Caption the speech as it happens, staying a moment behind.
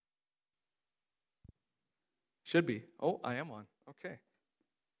Should be. Oh, I am on. Okay.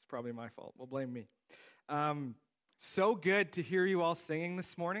 It's probably my fault. Well, blame me. So good to hear you all singing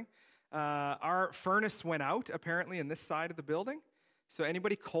this morning. Our furnace went out, apparently, in this side of the building. So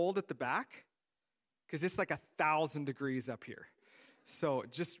anybody cold at the back? Because it's like 1,000 degrees up here. So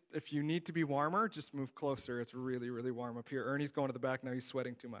just, if you need to be warmer, just move closer. It's really, really warm up here. Ernie's going to the back now. He's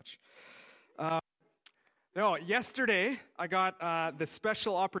sweating too much. No, yesterday I got the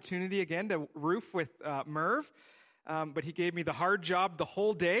special opportunity again to roof with Merv, but he gave me the hard job the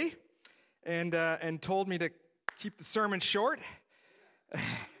whole day and told me to keep the sermon short.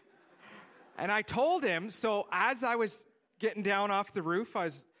 And I told him, so as I was getting down off the roof, I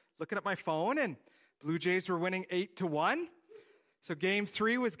was looking at my phone, and Blue Jays were winning 8-1. So game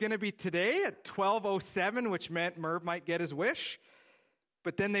 3 was going to be today at 12:07, which meant Merv might get his wish.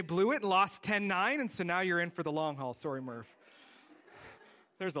 But then they blew it and lost 10-9, and so now you're in for the long haul. Sorry, Merv.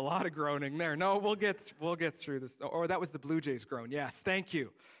 There's a lot of groaning there. No, we'll get through this. Or that was the Blue Jays groan. Yes, thank you.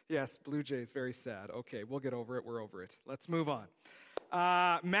 Yes, Blue Jays, very sad. Okay, we'll get over it. We're over it. Let's move on.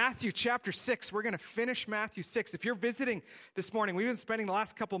 Matthew chapter 6. We're going to finish Matthew 6. If you're visiting this morning, we've been spending the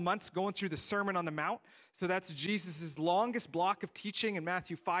last couple months going through the Sermon on the Mount. So that's Jesus' longest block of teaching in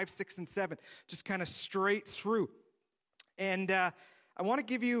Matthew 5, 6, and 7. Just kind of straight through. And I want to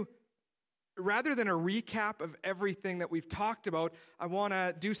give you, rather than a recap of everything that we've talked about, I want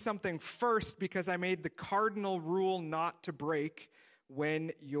to do something first because I made the cardinal rule not to break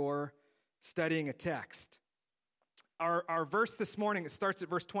when you're studying a text. Our verse this morning, it starts at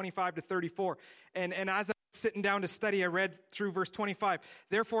verse 25 to 34. And as I was sitting down to study, I read through verse 25.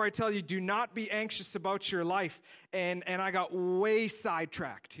 Therefore, I tell you, do not be anxious about your life. And I got way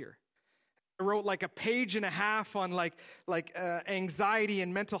sidetracked here. I wrote like a page and a half on like anxiety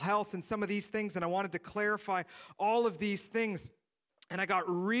and mental health and some of these things, and I wanted to clarify all of these things. And I got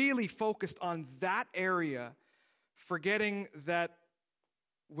really focused on that area, forgetting that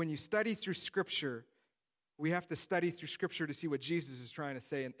when you study through Scripture, we have to study through Scripture to see what Jesus is trying to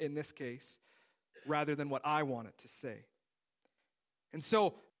say in this case, rather than what I want it to say. And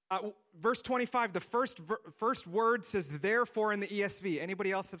so, verse 25, the first word says, therefore, in the ESV.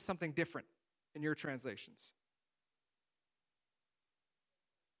 Anybody else have something different in your translations?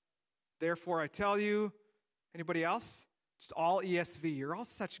 Therefore, I tell you. Anybody else? Just all ESV. You're all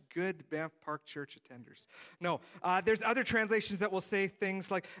such good Banff Park Church attenders. No, there's other translations that will say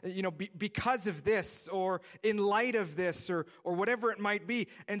things like, because of this, or in light of this, or whatever it might be.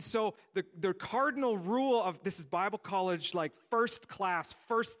 And so the cardinal rule of, this is Bible college, like first class,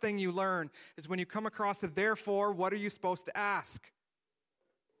 first thing you learn, is when you come across a therefore, what are you supposed to ask?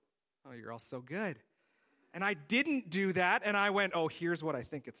 Oh, you're all so good. And I didn't do that, and I went, oh, here's what I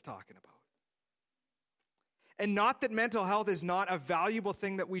think it's talking about. And not that mental health is not a valuable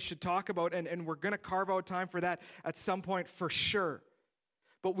thing that we should talk about, and we're going to carve out time for that at some point for sure.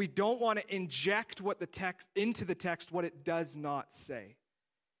 But we don't want to inject into the text what it does not say.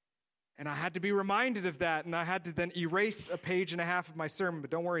 And I had to be reminded of that, and I had to then erase a page and a half of my sermon, but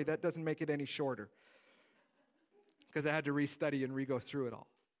don't worry, that doesn't make it any shorter. Because I had to restudy and re-go through it all.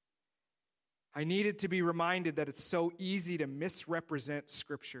 I needed to be reminded that it's so easy to misrepresent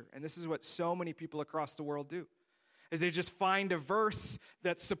Scripture. And this is what so many people across the world do, is they just find a verse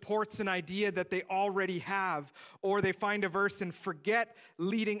that supports an idea that they already have, or they find a verse and forget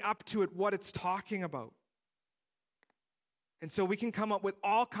leading up to it what it's talking about. And so we can come up with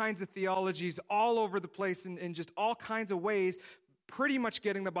all kinds of theologies all over the place in just all kinds of ways, pretty much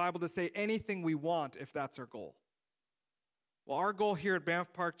getting the Bible to say anything we want if that's our goal. Well, our goal here at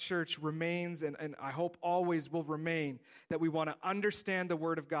Banff Park Church remains, and I hope always will remain, that we want to understand the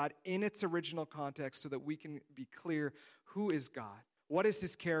Word of God in its original context so that we can be clear, who is God? What is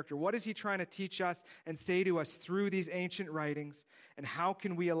His character? What is He trying to teach us and say to us through these ancient writings? And how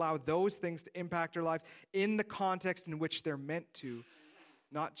can we allow those things to impact our lives in the context in which they're meant to,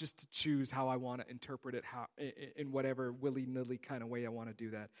 not just to choose how I want to interpret it in whatever willy-nilly kind of way I want to do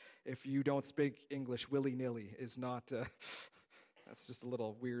that. If you don't speak English, willy-nilly is not, that's just a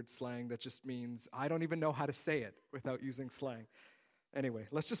little weird slang that just means I don't even know how to say it without using slang. Anyway,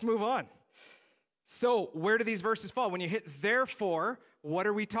 let's just move on. So, where do these verses fall? When you hit therefore, what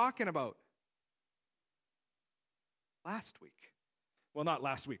are we talking about? Last week. Well, not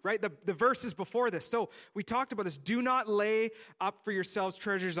last week, right? The verses before this. So we talked about this. Do not lay up for yourselves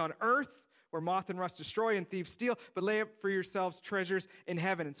treasures on earth where moth and rust destroy and thieves steal, but lay up for yourselves treasures in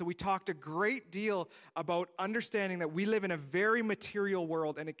heaven. And so we talked a great deal about understanding that we live in a very material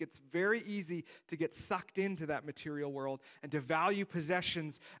world, and it gets very easy to get sucked into that material world and to value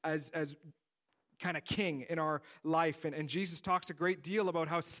possessions as kind of king in our life. And Jesus talks a great deal about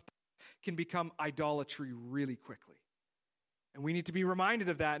how can become idolatry really quickly. And we need to be reminded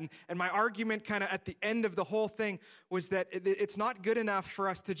of that. And my argument kind of at the end of the whole thing was that it's not good enough for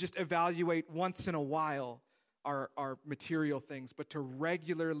us to just evaluate once in a while our material things, but to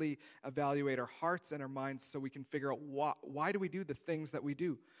regularly evaluate our hearts and our minds so we can figure out why do we do the things that we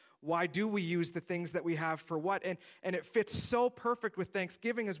do? Why do we use the things that we have for what? And it fits so perfect with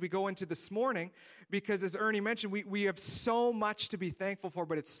Thanksgiving as we go into this morning, because as Ernie mentioned, we have so much to be thankful for,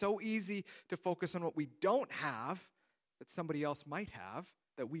 but it's so easy to focus on what we don't have that somebody else might have,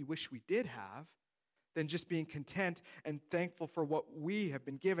 that we wish we did have, than just being content and thankful for what we have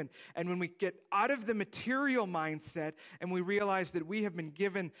been given. And when we get out of the material mindset and we realize that we have been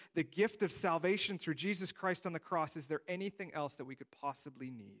given the gift of salvation through Jesus Christ on the cross, is there anything else that we could possibly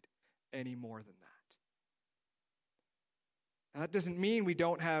need any more than that? Now, that doesn't mean we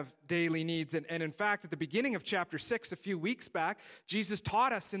don't have daily needs. And in fact, at the beginning of chapter 6, a few weeks back, Jesus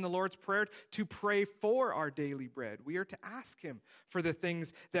taught us in the Lord's Prayer to pray for our daily bread. We are to ask him for the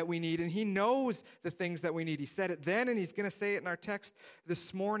things that we need, and he knows the things that we need. He said it then, and he's going to say it in our text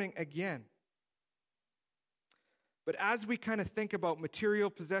this morning again. But as we kind of think about material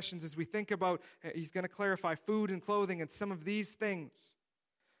possessions, as we think about, he's going to clarify food and clothing and some of these things,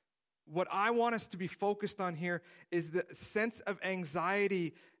 what I want us to be focused on here is the sense of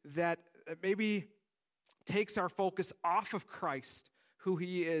anxiety that maybe takes our focus off of Christ, who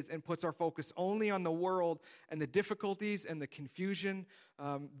he is, and puts our focus only on the world and the difficulties and the confusion,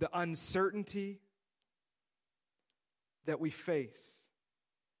 the uncertainty that we face.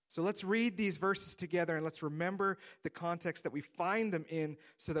 So let's read these verses together and let's remember the context that we find them in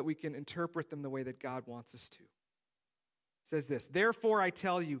so that we can interpret them the way that God wants us to. It says this, "Therefore I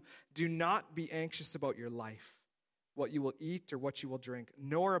tell you, do not be anxious about your life, what you will eat or what you will drink,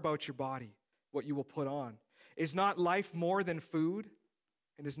 nor about your body, what you will put on. Is not life more than food,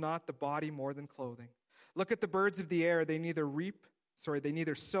 and is not the body more than clothing? Look at the birds of the air, they neither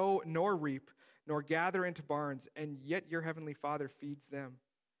sow nor reap, nor gather into barns, and yet your heavenly Father feeds them.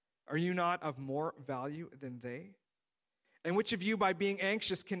 Are you not of more value than they? And which of you, by being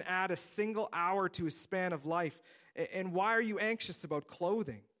anxious, can add a single hour to his span of life? And why are you anxious about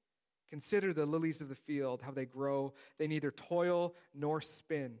clothing? Consider the lilies of the field, how they grow. They neither toil nor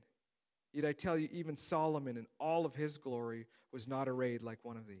spin. Yet I tell you, even Solomon in all of his glory was not arrayed like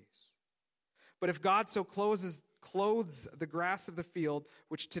one of these. But if God so clothes the grass of the field,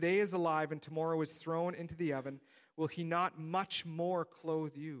 which today is alive and tomorrow is thrown into the oven, will he not much more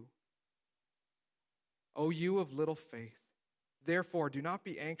clothe you? O you of little faith. Therefore, do not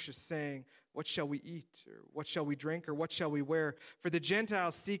be anxious, saying, what shall we eat, or what shall we drink, or what shall we wear? For the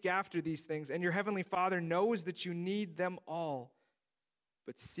Gentiles seek after these things, and your heavenly Father knows that you need them all.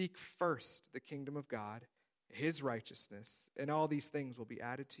 But seek first the kingdom of God, his righteousness, and all these things will be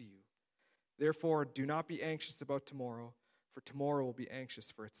added to you. Therefore, do not be anxious about tomorrow, for tomorrow will be anxious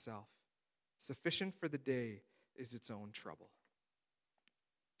for itself. Sufficient for the day is its own trouble."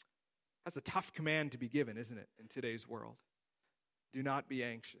 That's a tough command to be given, isn't it, in today's world? Do not be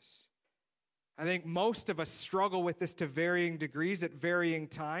anxious. I think most of us struggle with this to varying degrees at varying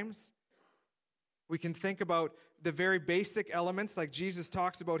times. We can think about the very basic elements like Jesus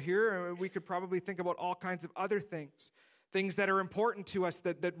talks about here. We could probably think about all kinds of other things that are important to us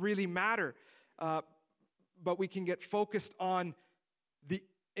that really matter. But we can get focused on the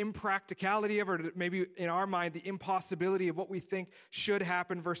impracticality of, or maybe in our mind, the impossibility of what we think should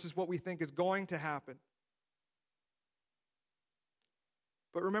happen versus what we think is going to happen.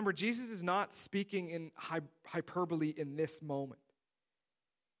 But remember, Jesus is not speaking in hyperbole in this moment.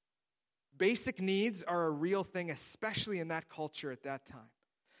 Basic needs are a real thing, especially in that culture at that time.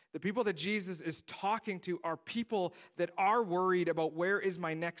 The people that Jesus is talking to are people that are worried about where is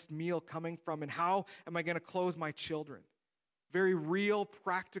my next meal coming from and how am I going to clothe my children. Very real,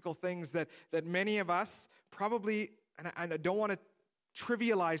 practical things that many of us probably, and I don't want to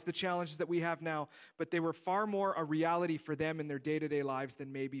trivialize the challenges that we have now, but they were far more a reality for them in their day-to-day lives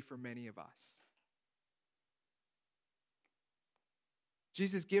than maybe for many of us.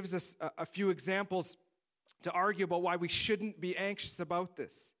 Jesus gives us a few examples to argue about why we shouldn't be anxious about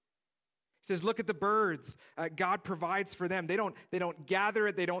this. He says, look at the birds. God provides for them. They don't gather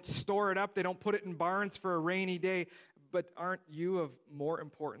it. They don't store it up. They don't put it in barns for a rainy day. But aren't you of more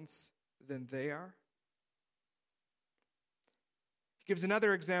importance than they are? He gives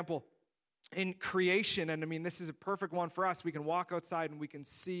another example in creation, and I mean, this is a perfect one for us. We can walk outside and we can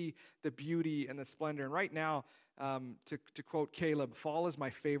see the beauty and the splendor. And right now, to quote Caleb, fall is my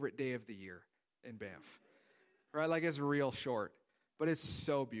favorite day of the year in Banff. Right? Like, it's real short, but it's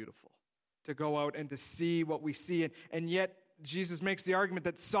so beautiful to go out and to see what we see. And yet, Jesus makes the argument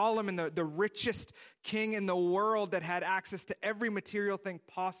that Solomon, the richest king in the world that had access to every material thing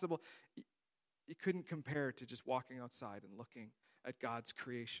possible, he couldn't compare to just walking outside and looking at God's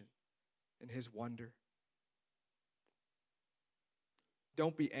creation and his wonder.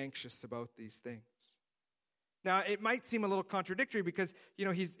 Don't be anxious about these things. Now, it might seem a little contradictory because,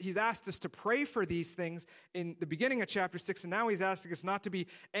 he's asked us to pray for these things in the beginning of chapter 6, and now he's asking us not to be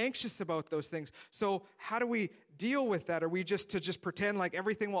anxious about those things. So how do we deal with that? Are we just to pretend like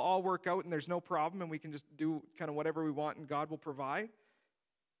everything will all work out and there's no problem and we can just do kind of whatever we want and God will provide?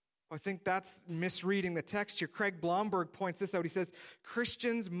 Well, I think that's misreading the text here. Craig Blomberg points this out. He says,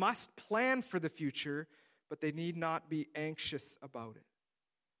 Christians must plan for the future, but they need not be anxious about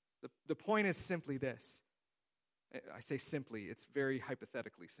it. The point is simply this. I say simply, it's very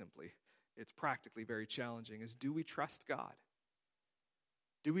hypothetically simply. It's practically very challenging, is do we trust God?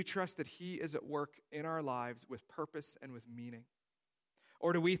 Do we trust that he is at work in our lives with purpose and with meaning?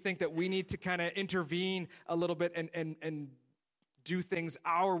 Or do we think that we need to kind of intervene a little bit and do things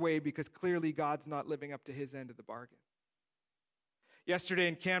our way because clearly God's not living up to his end of the bargain? Yesterday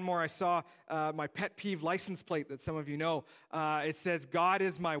in Canmore, I saw my pet peeve license plate that some of you know. It says, God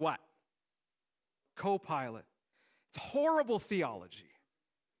is my what? Co-pilot. It's horrible theology.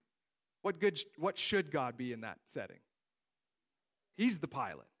 What should God be in that setting? He's the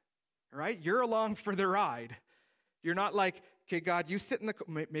pilot, right? You're along for the ride. You're not like, okay, God, you sit in the,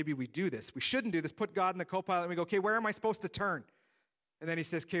 maybe we do this. We shouldn't do this. Put God in the co-pilot and we go, okay, where am I supposed to turn? And then he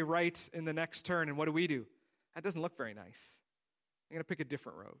says, okay, right in the next turn. And what do? That doesn't look very nice. I'm going to pick a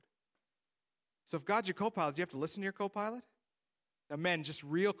different road. So if God's your co-pilot, do you have to listen to your co-pilot? Now, men, just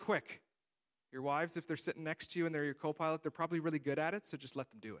real quick, your wives, if they're sitting next to you and they're your co-pilot, they're probably really good at it, so just let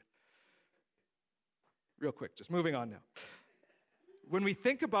them do it. Real quick, just moving on now. When we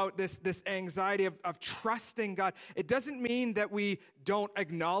think about this anxiety of trusting God, it doesn't mean that we don't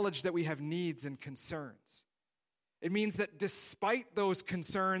acknowledge that we have needs and concerns. It means that despite those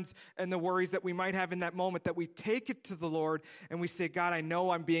concerns and the worries that we might have in that moment, that we take it to the Lord and we say, God, I know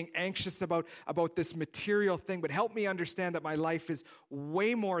I'm being anxious about this material thing, but help me understand that my life is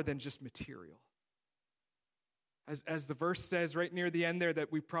way more than just material. As the verse says right near the end there that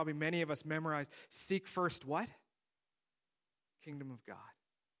many of us memorized, seek first what? Kingdom of God.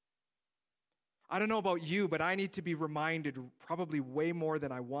 I don't know about you, but I need to be reminded probably way more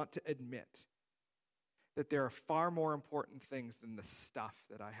than I want to admit that there are far more important things than the stuff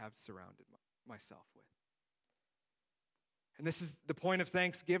that I have surrounded myself with. And this is the point of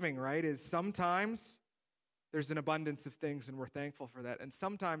Thanksgiving, right? Is sometimes there's an abundance of things and we're thankful for that. And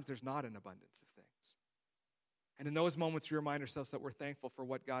sometimes there's not an abundance of things. And in those moments, we remind ourselves that we're thankful for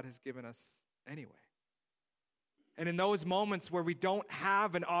what God has given us anyway. And in those moments where we don't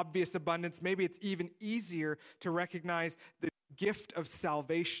have an obvious abundance, maybe it's even easier to recognize the gift of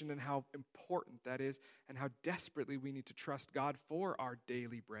salvation and how important that is and how desperately we need to trust God for our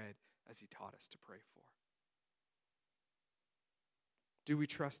daily bread as he taught us to pray for. Do we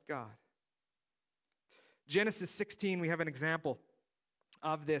trust God? Genesis 16, we have an example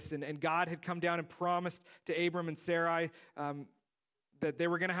of this. And God had come down and promised to Abram and Sarai that they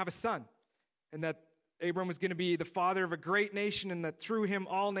were going to have a son. And that Abram was going to be the father of a great nation and that through him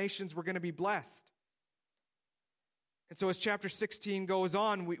all nations were going to be blessed. And so as chapter 16 goes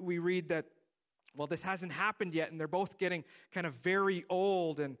on, we read that, well, this hasn't happened yet. And they're both getting kind of very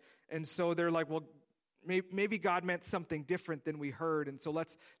old. And so they're like, well, maybe God meant something different than we heard, and so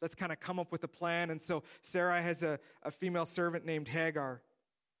let's kind of come up with a plan. And so Sarai has a female servant named Hagar.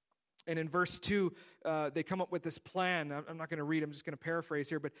 And in verse 2, they come up with this plan. I'm not going to read, I'm just going to paraphrase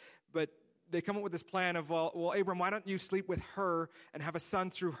here, but they come up with this plan of, well, Abram, why don't you sleep with her and have a son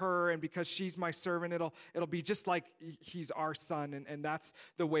through her, and because she's my servant, it'll be just like he's our son, and that's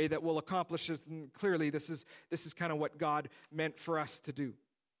the way that we'll accomplish this. And clearly, this is kind of what God meant for us to do.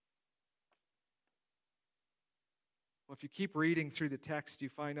 Well, if you keep reading through the text, you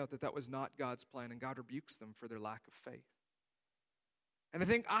find out that was not God's plan, and God rebukes them for their lack of faith. And I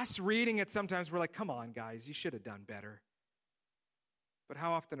think us reading it sometimes, we're like, come on, guys, you should have done better. But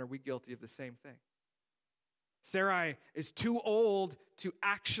how often are we guilty of the same thing? Sarai is too old to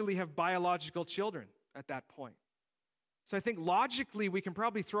actually have biological children at that point. So I think logically we can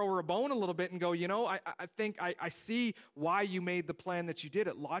probably throw her a bone a little bit and go, I think I see why you made the plan that you did.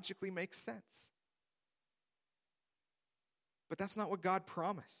 It logically makes sense. But that's not what God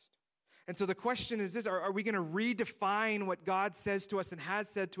promised. And so the question is this, are we going to redefine what God says to us and has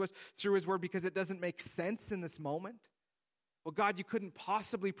said to us through his word because it doesn't make sense in this moment? Well, God, you couldn't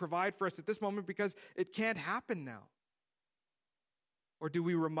possibly provide for us at this moment because it can't happen now. Or do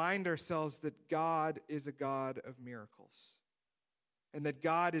we remind ourselves that God is a God of miracles? and that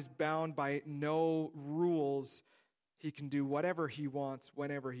God is bound by no rules. He can do whatever he wants,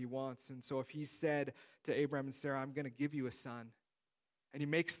 whenever he wants. And so if he said to Abraham and Sarah, I'm going to give you a son, and he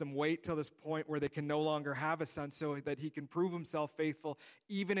makes them wait till this point where they can no longer have a son so that he can prove himself faithful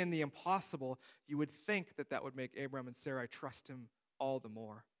even in the impossible, you would think that that would make Abraham and Sarai trust him all the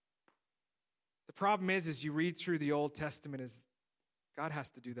more. The problem is, as you read through the Old Testament, is God has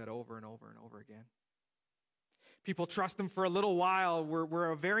to do that over and over and over again. People trust him for a little while.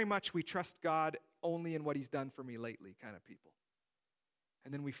 We're very much, we trust God only in what he's done for me lately kind of people.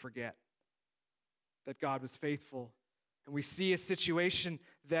 And then we forget that God was faithful. And we see a situation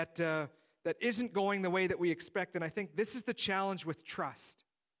that isn't going the way that we expect. And I think this is the challenge with trust,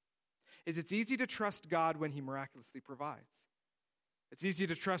 is it's easy to trust God when he miraculously provides. It's easy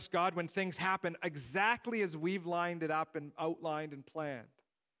to trust God when things happen exactly as we've lined it up and outlined and planned.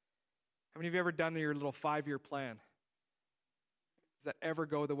 How many of you ever done your little 5-year plan? Does that ever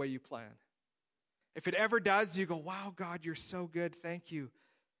go the way you plan? If it ever does, you go, wow, God, you're so good, thank you.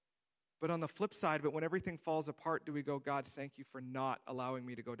 But on the flip side of it, when everything falls apart, do we go, God, thank you for not allowing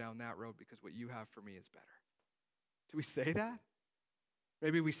me to go down that road because what you have for me is better? Do we say that?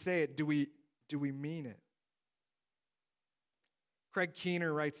 Maybe we say it. Do we mean it? Craig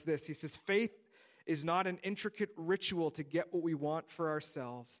Keener writes this. He says, faith is not an intricate ritual to get what we want for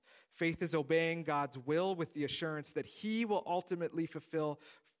ourselves. Faith is obeying God's will with the assurance that he will ultimately fulfill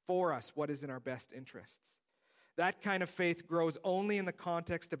for us what is in our best interests. That kind of faith grows only in the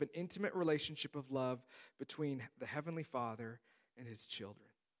context of an intimate relationship of love between the Heavenly Father and his children.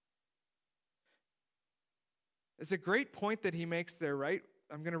 It's a great point that he makes there, right?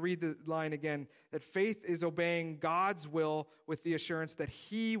 I'm going to read the line again, that faith is obeying God's will with the assurance that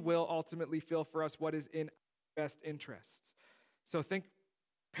he will ultimately fulfill for us what is in our best interests. So think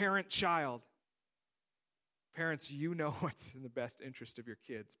parent-child. Parents, you know what's in the best interest of your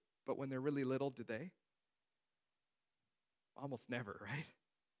kids, but when they're really little, do they? Almost never, right?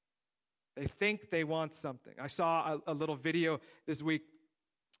 They think they want something. I saw a little video this week.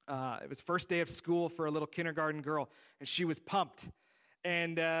 It was first day of school for a little kindergarten girl, and she was pumped.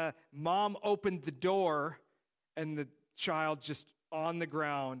 And mom opened the door, and the child just on the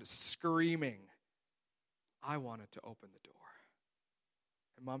ground screaming, I wanted to open the door.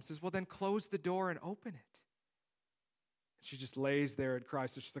 And mom says, well, then close the door and open it. And she just lays there and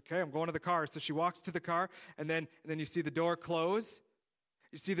cries. So she's like, okay, I'm going to the car. So she walks to the car, and then you see the door close.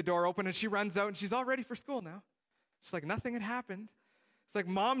 You see the door open, and she runs out, and she's all ready for school now. It's like nothing had happened. It's like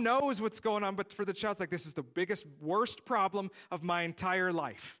mom knows what's going on, but for the child, it's like, this is the biggest, worst problem of my entire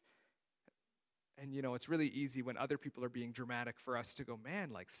life. And, it's really easy when other people are being dramatic for us to go,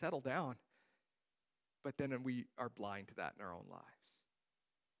 man, like, settle down. But then we are blind to that in our own lives.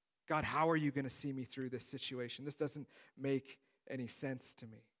 God, how are you going to see me through this situation? This doesn't make any sense to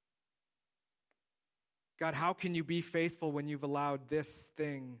me. God, how can you be faithful when you've allowed this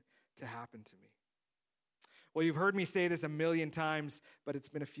thing to happen to me? Well, you've heard me say this a million times, but it's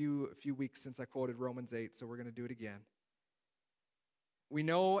been a few weeks since I quoted Romans 8, so we're going to do it again. We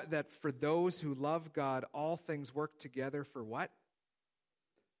know that for those who love God, all things work together for what?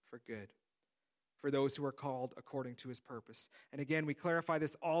 For good. For those who are called according to his purpose. And again, we clarify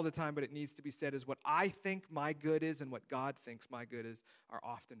this all the time, but it needs to be said is what I think my good is and what God thinks my good is are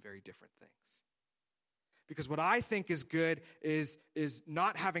often very different things. Because what I think is good is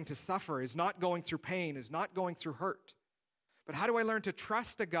not having to suffer, is not going through pain, is not going through hurt. But how do I learn to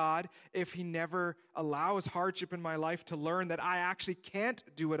trust a God if he never allows hardship in my life, to learn that I actually can't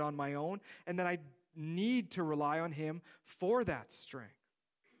do it on my own and that I need to rely on him for that strength?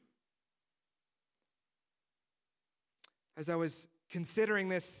 As I was considering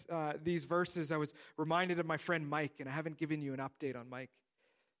these verses, I was reminded of my friend Mike, and I haven't given you an update on Mike.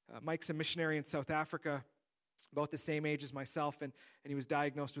 Mike's a missionary in South Africa, about the same age as myself, and he was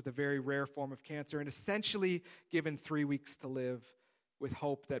diagnosed with a very rare form of cancer and essentially given 3 weeks to live with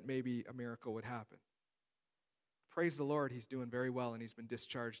hope that maybe a miracle would happen. Praise the Lord, he's doing very well, and he's been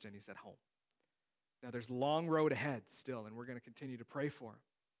discharged, and he's at home. Now, there's a long road ahead still, and we're going to continue to pray for him.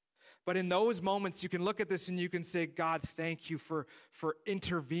 But in those moments, you can look at this and you can say, God, thank you for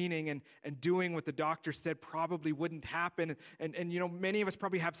intervening and doing what the doctor said probably wouldn't happen. And many of us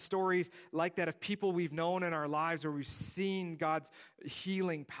probably have stories like that of people we've known in our lives where we've seen God's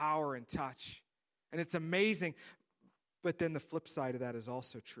healing power and touch. And it's amazing. But then the flip side of that is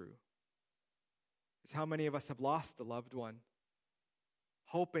also true. It's how many of us have lost a loved one,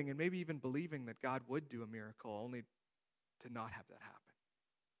 hoping and maybe even believing that God would do a miracle, only to not have that happen.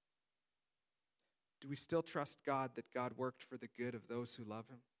 Do we still trust God that God worked for the good of those who love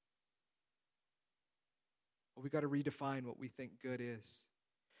him? Well, we got to redefine what we think good is.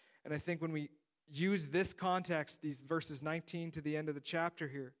 And I think when we use this context, these verses 19 to the end of the chapter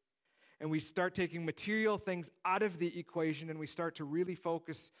here, and we start taking material things out of the equation and we start to really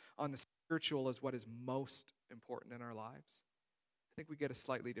focus on the spiritual as what is most important in our lives, I think we get a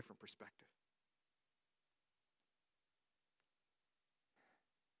slightly different perspective.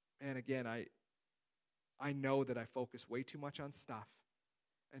 And again, I know that I focus way too much on stuff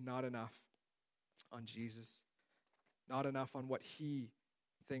and not enough on Jesus. Not enough on what he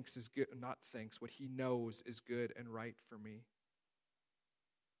thinks is good, what he knows is good and right for me.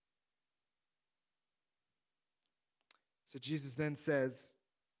 So Jesus then says,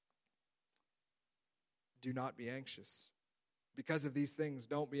 do not be anxious. Because of these things,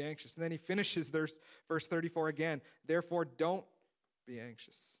 don't be anxious. And then he finishes verse 34 again. Therefore, don't be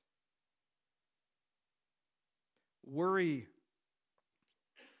anxious. Worry,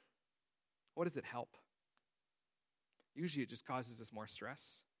 what does it help? Usually it just causes us more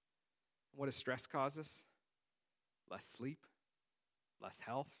stress. What does stress cause us? Less sleep, less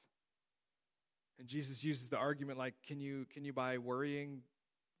health. And Jesus uses the argument like, can you by worrying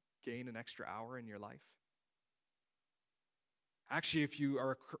gain an extra hour in your life? Actually, if you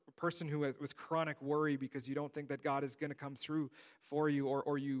are a person who has with chronic worry because you don't think that God is going to come through for you,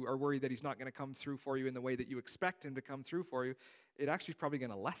 or you are worried that he's not going to come through for you in the way that you expect him to come through for you, it actually is probably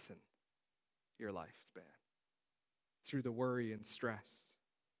going to lessen your lifespan through the worry and stress.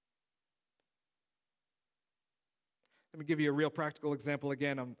 Let me give you a real practical example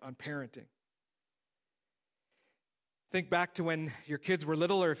again on parenting. Think back to when your kids were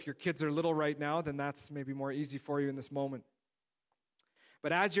little, or if your kids are little right now, then that's maybe more easy for you in this moment.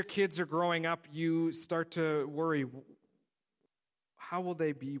 But as your kids are growing up, you start to worry, how will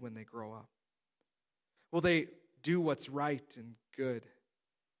they be when they grow up? Will they do what's right and good?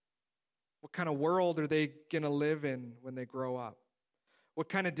 What kind of world are they going to live in when they grow up? What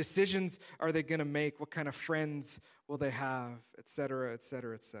kind of decisions are they going to make? What kind of friends will they have, et cetera, et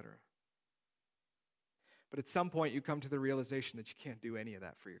cetera, et cetera. But at some point, you come to the realization that you can't do any of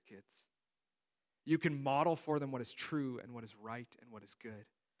that for your kids. You can model for them what is true and what is right and what is good.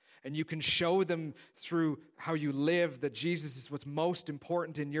 And you can show them through how you live that Jesus is what's most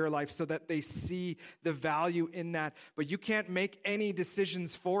important in your life so that they see the value in that. But you can't make any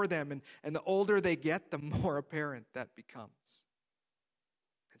decisions for them. And the older they get, the more apparent that becomes.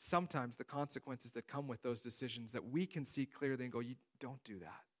 And sometimes the consequences that come with those decisions that we can see clearly and go, you don't do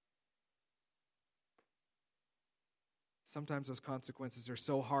that. Sometimes those consequences are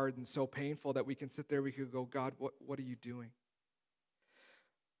so hard and so painful that we can sit there, we could go, God, what are you doing?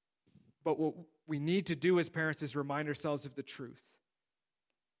 But what we need to do as parents is remind ourselves of the truth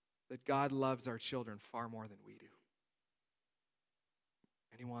that God loves our children far more than we do.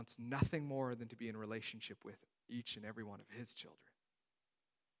 And he wants nothing more than to be in relationship with each and every one of his children.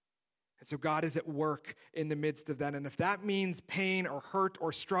 And so God is at work in the midst of that. And if that means pain or hurt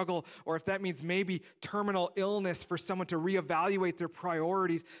or struggle, or if that means maybe terminal illness for someone to reevaluate their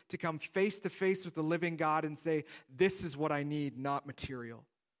priorities, to come face to face with the living God and say, this is what I need, not material,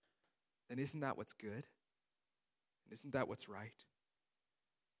 then isn't that what's good? Isn't that what's right?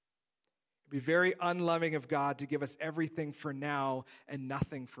 It'd be very unloving of God to give us everything for now and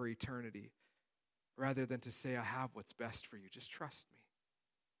nothing for eternity, rather than to say, I have what's best for you. Just trust me.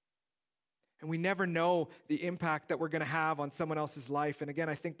 And we never know the impact that we're going to have on someone else's life. And again,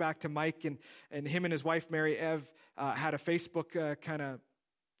 I think back to Mike and him and his wife, Mary Ev, had a Facebook kind of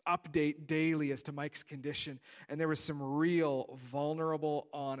update daily as to Mike's condition. And there was some real vulnerable,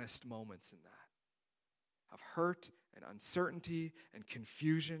 honest moments in that of hurt and uncertainty and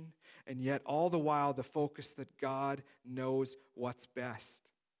confusion. And yet all the while, the focus that God knows what's best.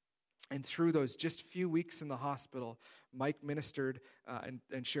 And through those just few weeks in the hospital, Mike ministered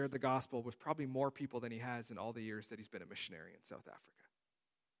and shared the gospel with probably more people than he has in all the years that he's been a missionary in South Africa.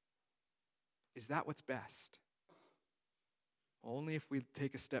 Is that what's best? Only if we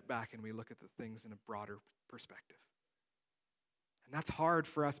take a step back and we look at the things in a broader perspective. And that's hard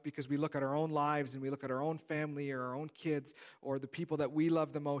for us because we look at our own lives and we look at our own family or our own kids or the people that we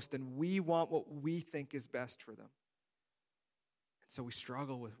love the most, and we want what we think is best for them. So we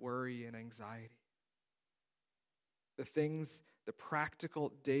struggle with worry and anxiety. The things, the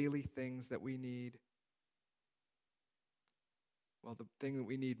practical daily things that we need, well, the thing that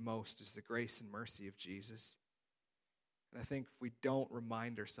we need most is the grace and mercy of Jesus. And I think if we don't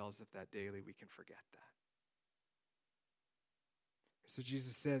remind ourselves of that daily, we can forget that. So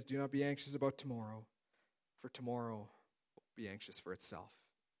Jesus says, do not be anxious about tomorrow, for tomorrow will be anxious for itself.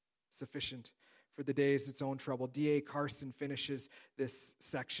 Sufficient for the day is its own trouble. D.A. Carson finishes this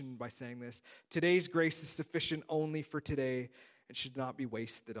section by saying this: today's grace is sufficient only for today and should not be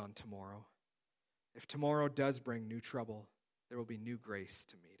wasted on tomorrow. If tomorrow does bring new trouble, there will be new grace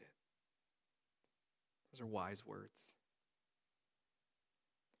to meet it. Those are wise words.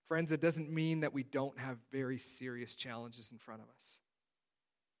 Friends, it doesn't mean that we don't have very serious challenges in front of us.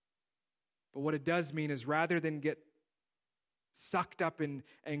 But what it does mean is rather than get sucked up in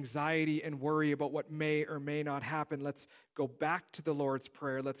anxiety and worry about what may or may not happen, let's go back to the Lord's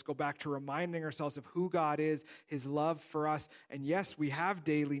Prayer. Let's go back to reminding ourselves of who God is, His love for us. And yes, we have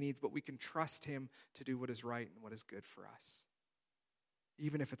daily needs, but we can trust Him to do what is right and what is good for us,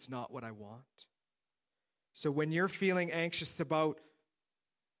 even if it's not what I want. So when you're feeling anxious about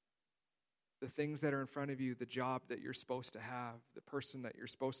the things that are in front of you, the job that you're supposed to have, the person that you're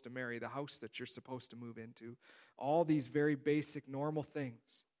supposed to marry, the house that you're supposed to move into, all these very basic, normal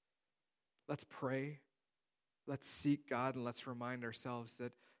things, let's pray, let's seek God, and let's remind ourselves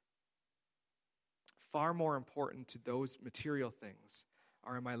that far more important to those material things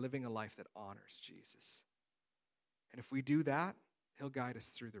are, am I living a life that honors Jesus? And if we do that, He'll guide us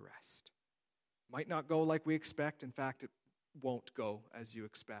through the rest. Might not go like we expect. In fact, it won't go as you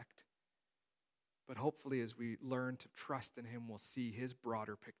expect. But hopefully as we learn to trust in Him, we'll see His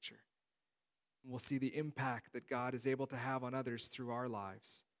broader picture. We'll see the impact that God is able to have on others through our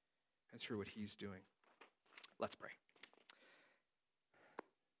lives and through what He's doing. Let's pray.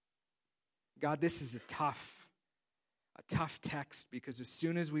 God, this is a tough text, because as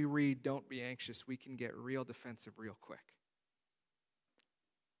soon as we read, don't be anxious, we can get real defensive real quick.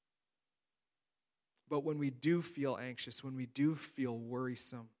 But when we do feel anxious, when we do feel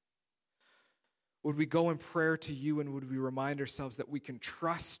worrisome, would we go in prayer to You, and would we remind ourselves that we can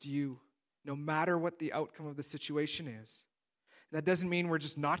trust You no matter what the outcome of the situation is? And that doesn't mean we're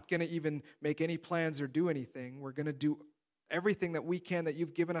just not going to even make any plans or do anything. We're going to do everything that we can, that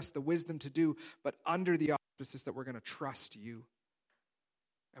You've given us the wisdom to do, but under the auspices that we're going to trust You.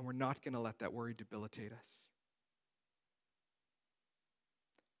 And we're not going to let that worry debilitate us.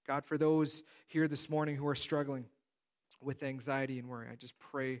 God, for those here this morning who are struggling with anxiety and worry, I just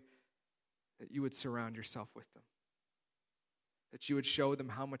pray that You would surround Yourself with them, that You would show them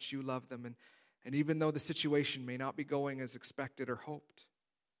how much You love them, and even though the situation may not be going as expected or hoped,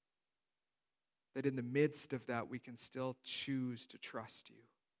 that in the midst of that we can still choose to trust You.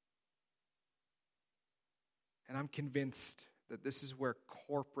 And I'm convinced that this is where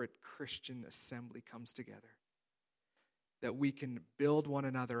corporate Christian assembly comes together, that we can build one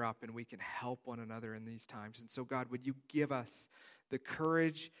another up and we can help one another in these times. And so, God, would You give us the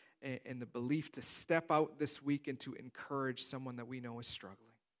courage and the belief to step out this week and to encourage someone that we know is struggling.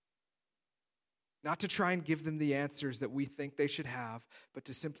 Not to try and give them the answers that we think they should have, but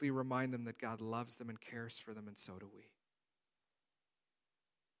to simply remind them that God loves them and cares for them, and so do we.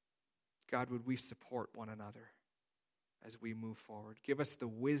 God, would we support one another as we move forward? Give us the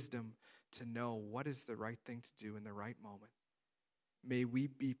wisdom to know what is the right thing to do in the right moment. May we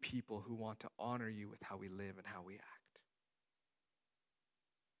be people who want to honor You with how we live and how we act.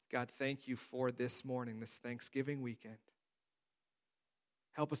 God, thank You for this morning, this Thanksgiving weekend.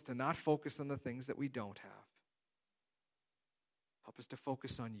 Help us to not focus on the things that we don't have. Help us to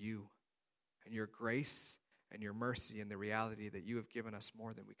focus on You and Your grace and Your mercy and the reality that You have given us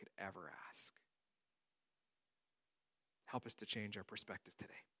more than we could ever ask. Help us to change our perspective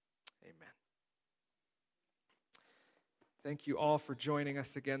today. Amen. Thank you all for joining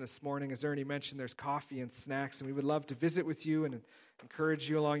us again this morning. As Ernie mentioned, there's coffee and snacks, and we would love to visit with you and encourage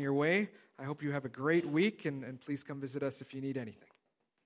you along your way. I hope you have a great week, and please come visit us if you need anything.